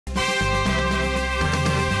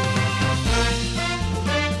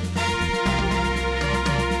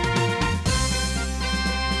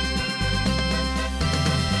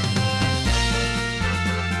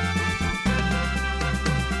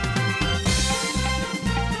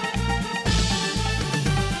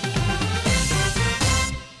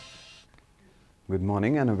Good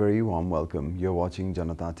morning and a very warm welcome. You're watching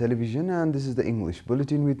Janata Television and this is the English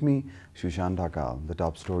Bulletin with me, Shushan Dhakal. The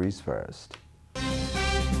top stories first. The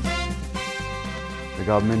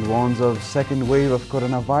government warns of second wave of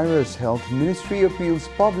coronavirus. Health Ministry appeals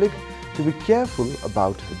public to be careful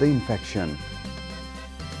about the infection.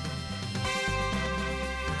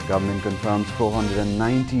 Government confirms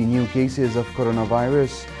 490 new cases of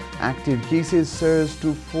coronavirus. Active cases surge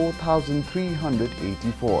to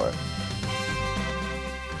 4,384.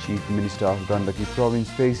 Chief Minister of Gandaki Province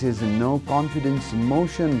faces no confidence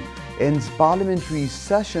motion, ends parliamentary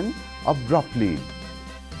session abruptly.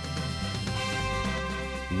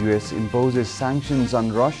 US imposes sanctions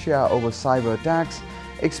on Russia over cyber attacks,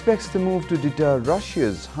 expects the move to deter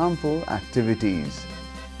Russia's harmful activities.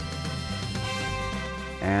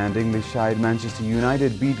 And English side Manchester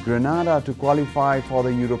United beat Granada to qualify for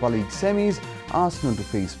the Europa League semis. Arsenal to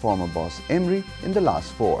face former boss Emery in the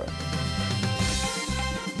last four.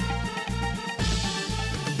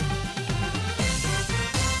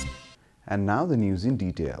 And now the news in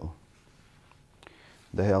detail.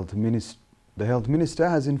 The Health Minister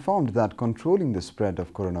has informed that controlling the spread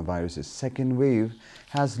of coronavirus's second wave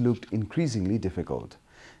has looked increasingly difficult,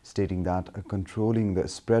 stating that controlling the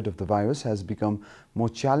spread of the virus has become more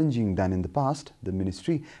challenging than in the past. The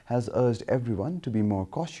ministry has urged everyone to be more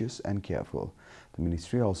cautious and careful. The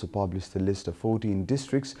ministry also published a list of 14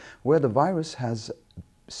 districts where the virus has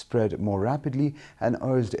spread more rapidly and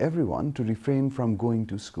urged everyone to refrain from going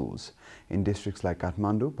to schools. In districts like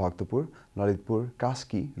Kathmandu, Bhaktapur, Lalitpur,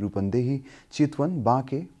 Kaski, Rupandehi, Chitwan,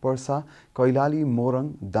 Bake, Parsa, Koilali,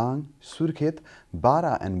 Morang, Dang, Surkhet,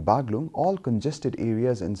 Bara and Baglung, all congested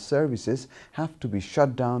areas and services have to be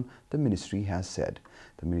shut down, the ministry has said.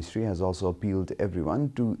 The ministry has also appealed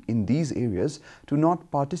everyone in these areas to not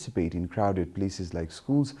participate in crowded places like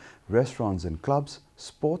schools, restaurants and clubs,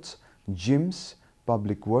 sports, gyms,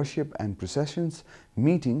 public worship and processions,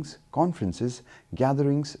 meetings, conferences,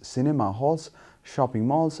 gatherings, cinema halls, shopping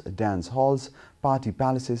malls, dance halls, party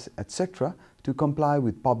palaces, etc. to comply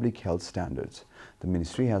with public health standards. The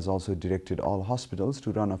ministry has also directed all hospitals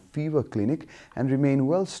to run a fever clinic and remain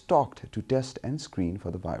well stocked to test and screen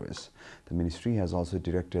for the virus. The ministry has also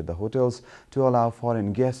directed the hotels to allow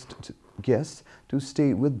foreign guests to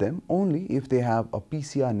stay with them only if they have a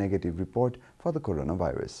PCR negative report for the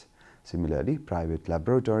coronavirus. Similarly, private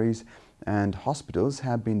laboratories and hospitals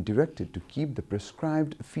have been directed to keep the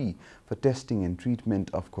prescribed fee for testing and treatment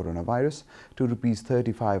of coronavirus to Rs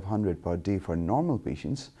 3,500 per day for normal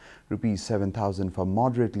patients, Rs 7,000 for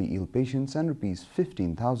moderately ill patients and Rs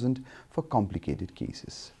 15,000 for complicated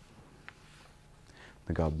cases.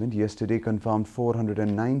 The government yesterday confirmed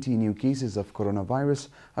 490 new cases of coronavirus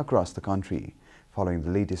across the country. Following the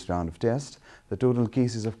latest round of tests, the total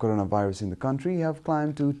cases of coronavirus in the country have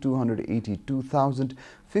climbed to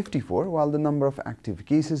 282,054, while the number of active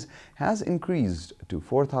cases has increased to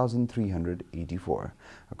 4,384.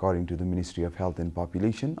 According to the Ministry of Health and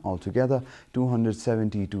Population, altogether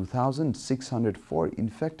 272,604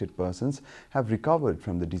 infected persons have recovered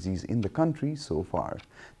from the disease in the country so far.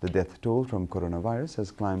 The death toll from coronavirus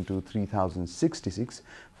has climbed to 3,066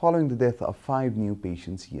 following the death of 5 new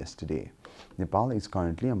patients yesterday. Nepal is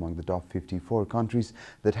currently among the top 54 countries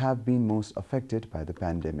that have been most affected by the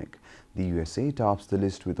pandemic. The USA tops the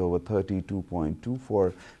list with over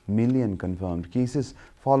 32.24 million confirmed cases,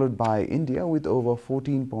 followed by India with over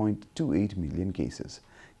 14.28 million cases.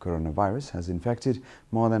 Coronavirus has infected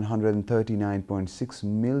more than 139.6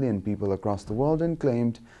 million people across the world and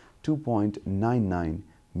claimed 2.99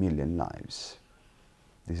 million lives.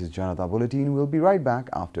 This is Janata Bulletin. We'll be right back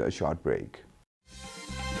after a short break.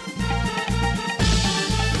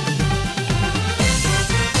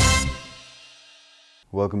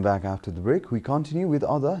 Welcome back after the break. We continue with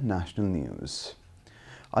other national news.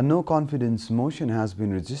 A no-confidence motion has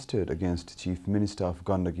been registered against Chief Minister of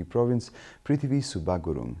Gandaki Province, Prithvi Subba.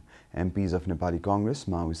 MPs of Nepali Congress,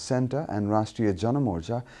 Maoist Centre and Rashtriya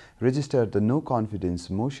Janamorcha registered the no-confidence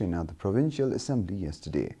motion at the Provincial Assembly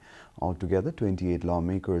yesterday. Altogether, 28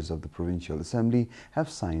 lawmakers of the Provincial Assembly have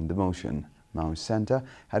signed the motion. Maoist Centre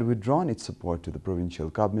had withdrawn its support to the provincial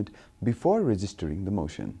government before registering the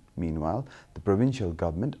motion. Meanwhile, the provincial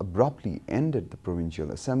government abruptly ended the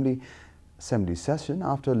Provincial Assembly session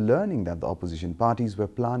after learning that the opposition parties were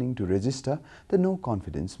planning to register the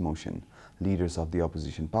no-confidence motion. Leaders of the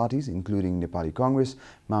opposition parties, including Nepali Congress,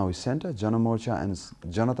 Maoist Centre, Janamorcha and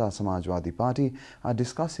Janata Samajwadi Party, are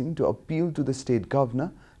discussing to appeal to the state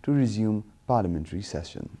governor to resume parliamentary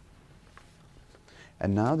session.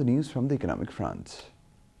 And now the news from the economic front.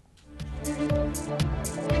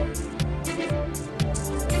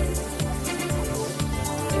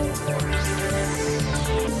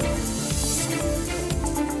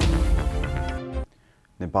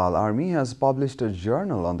 Nepal Army has published a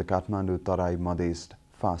journal on the Kathmandu-Tarai Madhest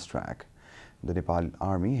fast track. The Nepal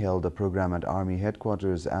Army held a program at Army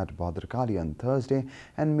headquarters at Bhadrakali on Thursday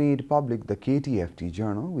and made public the KTFT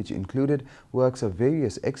journal, which included works of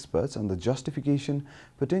various experts on the justification,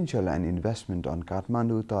 potential and investment on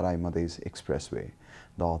Kathmandu-Tarai Madhest Expressway.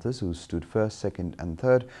 The authors, who stood first, second and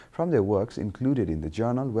third from their works included in the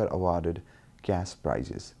journal, were awarded cash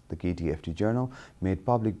prizes. The KTFT journal, made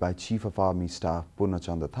public by Chief of Army Staff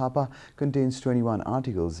Purnachanda Thapa, contains 21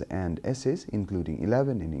 articles and essays, including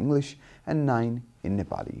 11 in English and 9 in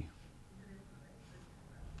Nepali.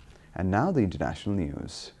 And now the international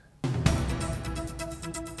news.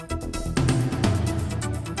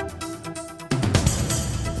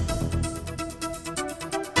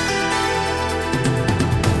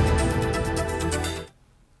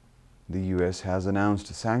 The US has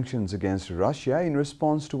announced sanctions against Russia in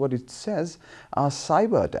response to what it says are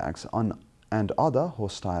cyber attacks and other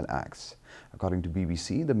hostile acts. According to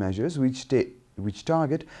BBC, the measures, which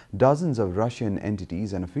target dozens of Russian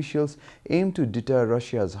entities and officials, aim to deter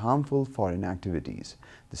Russia's harmful foreign activities.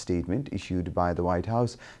 The statement issued by the White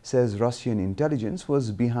House says Russian intelligence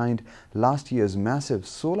was behind last year's massive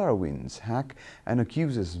SolarWinds hack and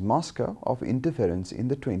accuses Moscow of interference in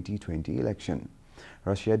the 2020 election.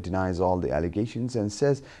 Russia denies all the allegations and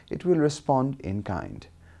says it will respond in kind.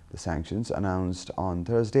 The sanctions announced on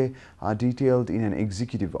Thursday are detailed in an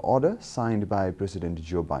executive order signed by President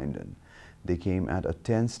Joe Biden. They came at a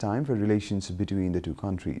tense time for relations between the two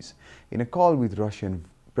countries. In a call with Russian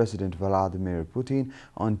President Vladimir Putin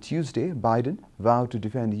on Tuesday, Biden vowed to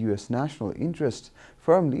defend U.S. national interests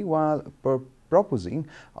firmly while proposing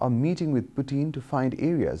a meeting with Putin to find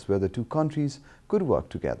areas where the two countries could work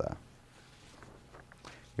together.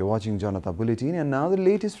 You're watching Janata Bulletin, and now the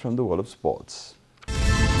latest from the world of sports.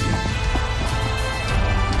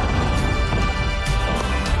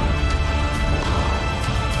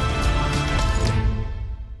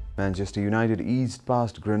 Manchester United eased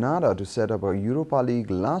past Granada to set up a Europa League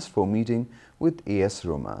last four meeting with AS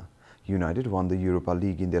Roma. United won the Europa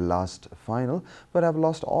League in their last final, but have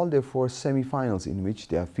lost all their four semi-finals in which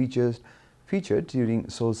they have featured during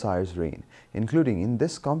Solskjaer's reign, including in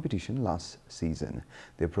this competition last season.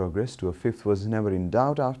 Their progress to a fifth was never in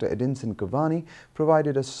doubt after Edinson Cavani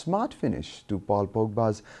provided a smart finish to Paul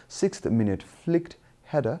Pogba's sixth-minute flicked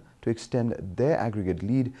header to extend their aggregate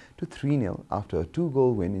lead to 3-0 after a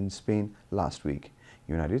two-goal win in Spain last week.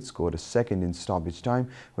 United scored a second in stoppage time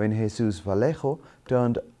when Jesus Vallejo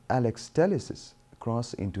turned Alex Telles'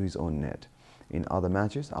 cross into his own net. In other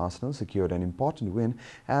matches, Arsenal secured an important win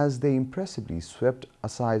as they impressively swept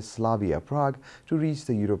aside Slavia Prague to reach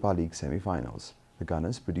the Europa League semi-finals. The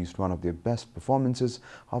Gunners produced one of their best performances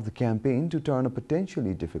of the campaign to turn a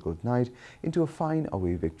potentially difficult night into a fine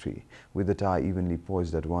away victory. With the tie evenly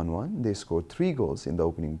poised at 1-1, they scored 3 goals in the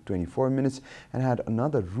opening 24 minutes and had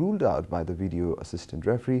another ruled out by the video assistant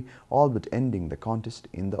referee, all but ending the contest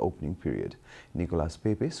in the opening period. Nicolas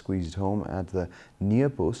Pepe squeezed home at the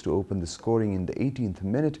near post to open the scoring in the 18th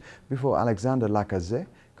minute before Alexander Lacazette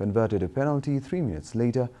converted a penalty 3 minutes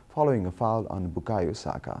later following a foul on Bukayo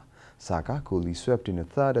Saka. Saka coolly swept in a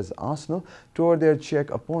third as Arsenal tore their Czech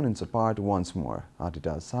opponents apart once more.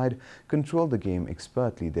 Arteta's side controlled the game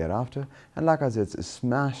expertly thereafter, and Lacazette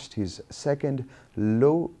smashed his second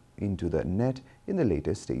low into the net in the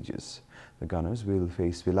later stages. The Gunners will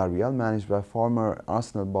face Villarreal, managed by former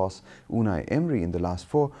Arsenal boss Unai Emery, in the last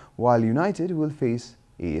four, while United will face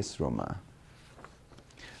AS Roma.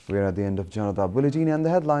 We are at the end of Janata Bulletin, and the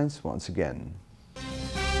headlines once again.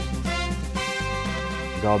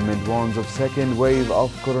 Government warns of second wave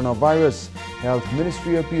of coronavirus. Health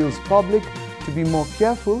Ministry appeals public to be more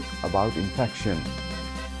careful about infection.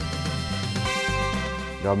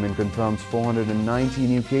 Government confirms 490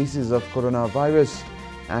 new cases of coronavirus.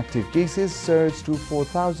 Active cases surged to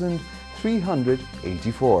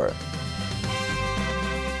 4,384.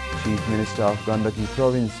 Chief Minister of Gandaki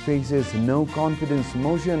Province faces no confidence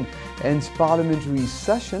motion, ends parliamentary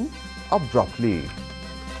session abruptly.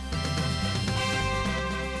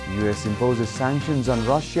 US imposes sanctions on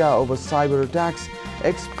Russia over cyber attacks,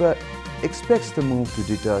 expects the move to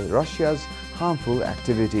deter Russia's harmful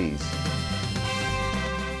activities.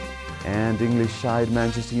 And English side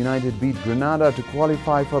Manchester United beat Granada to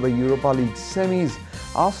qualify for the Europa League semis.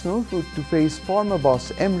 Arsenal to face former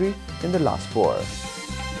boss Emery in the last four.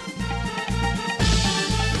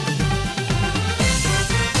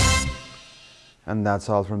 And that's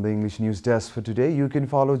all from the English News Desk for today. You can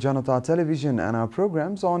follow Janata Television and our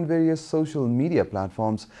programs on various social media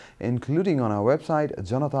platforms, including on our website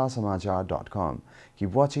janatasamachar.com. Keep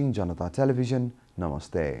watching Janata Television.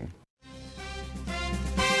 Namaste.